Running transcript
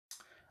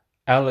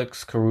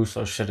Alex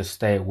Caruso should have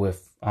stayed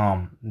with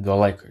the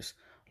Lakers.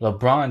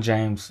 LeBron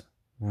James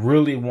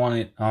really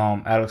wanted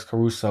Alex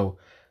Caruso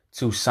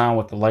to sign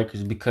with the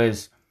Lakers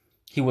because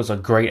he was a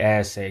great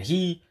asset.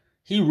 He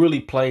really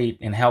played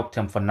and helped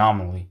him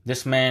phenomenally.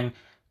 This man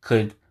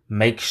could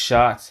make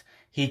shots.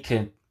 He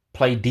could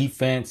play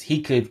defense.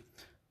 He could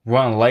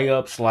run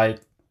layups.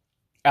 Like,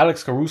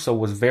 Alex Caruso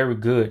was very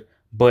good,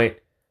 but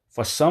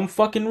for some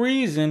fucking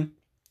reason,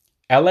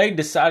 LA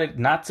decided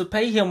not to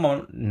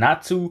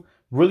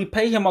really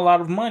pay him a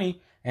lot of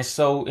money. And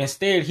so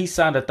instead, he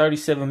signed a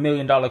 $37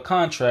 million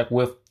contract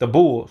with the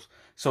Bulls.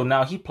 So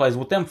now he plays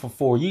with them for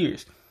 4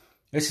 years.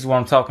 This is what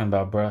I'm talking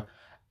about, bro.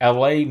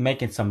 LA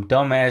making some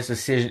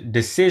dumbass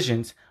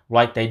decisions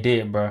like they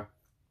did, bro.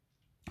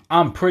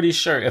 I'm pretty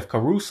sure if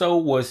Caruso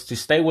was to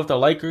stay with the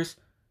Lakers,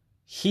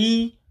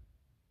 he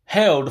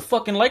hell, the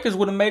fucking Lakers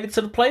would have made it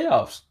to the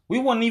playoffs. We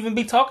wouldn't even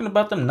be talking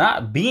about them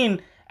not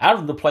being out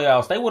of the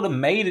playoffs. They would have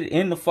made it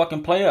in the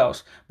fucking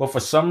playoffs. But for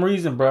some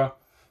reason, bro,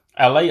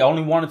 LA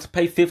only wanted to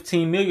pay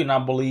 15 million, I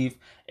believe,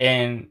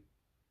 and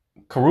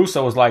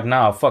Caruso was like,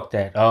 "Nah, fuck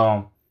that."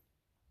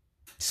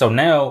 So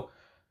now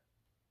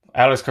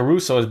Alex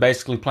Caruso is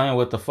basically playing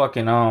with the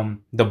fucking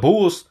the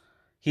Bulls.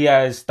 He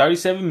has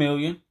 37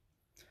 million.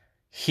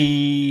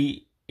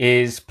 He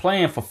is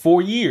playing for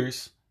 4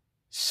 years.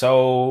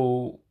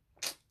 So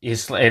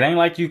it ain't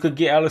like you could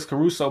get Alex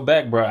Caruso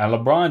back, bro. And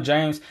LeBron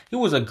James, he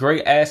was a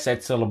great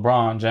asset to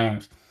LeBron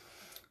James.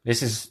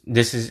 This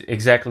is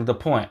exactly the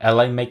point.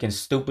 LA making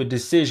stupid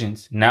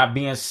decisions, not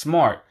being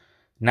smart,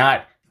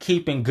 not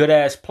keeping good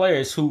ass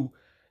players who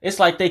it's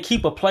like they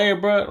keep a player,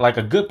 bro, like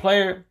a good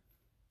player,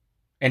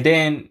 and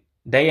then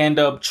they end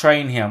up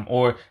trading him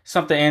or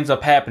something ends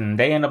up happening.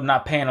 They end up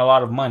not paying a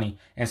lot of money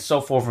and so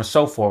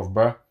forth,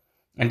 bro.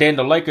 And then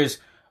the Lakers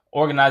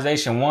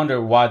organization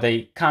wonder why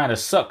they kind of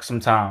suck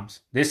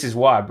sometimes. This is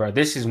why, bro.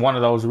 This is one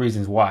of those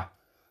reasons why.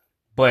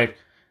 But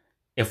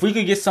if we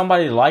could get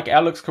somebody like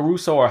Alex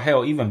Caruso, or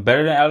hell, even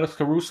better than Alex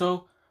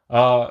Caruso,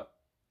 that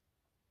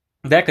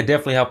could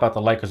definitely help out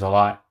the Lakers a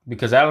lot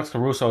because Alex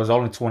Caruso is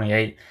only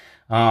 28.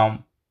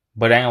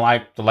 But it ain't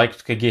like the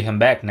Lakers could get him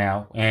back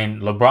now.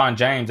 And LeBron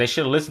James, they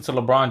should have listened to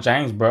LeBron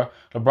James, bro.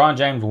 LeBron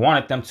James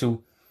wanted them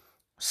to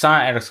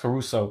sign Alex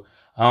Caruso.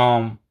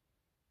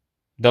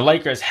 The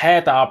Lakers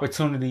had the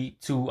opportunity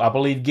to, I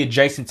believe, get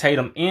Jason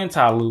Tatum and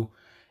Ty Lue.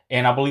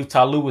 And I believe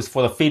Ty Lue was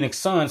for the Phoenix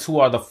Suns,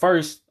 who are the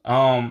first.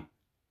 I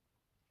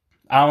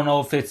don't know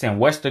if it's in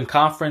Western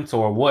Conference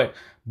or what,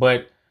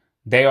 but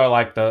they are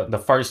like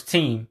the first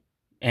team,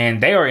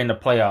 and they are in the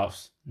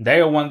playoffs.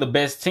 They are one of the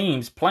best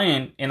teams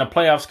playing in the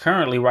playoffs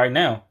currently right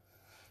now.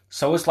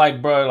 So it's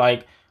like, bro,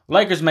 like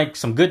Lakers make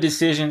some good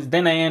decisions,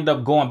 then they end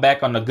up going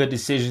back on the good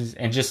decisions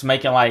and just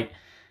making like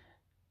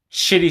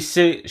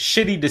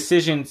shitty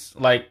decisions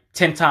like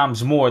 10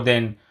 times more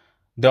than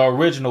the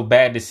original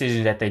bad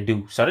decisions that they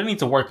do. So they need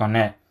to work on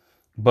that.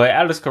 But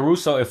Alex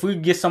Caruso, if we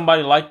get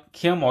somebody like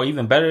him or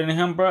even better than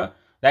him, bro,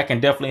 that can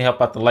definitely help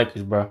out the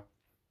Lakers, bro.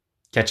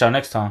 Catch y'all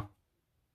next time.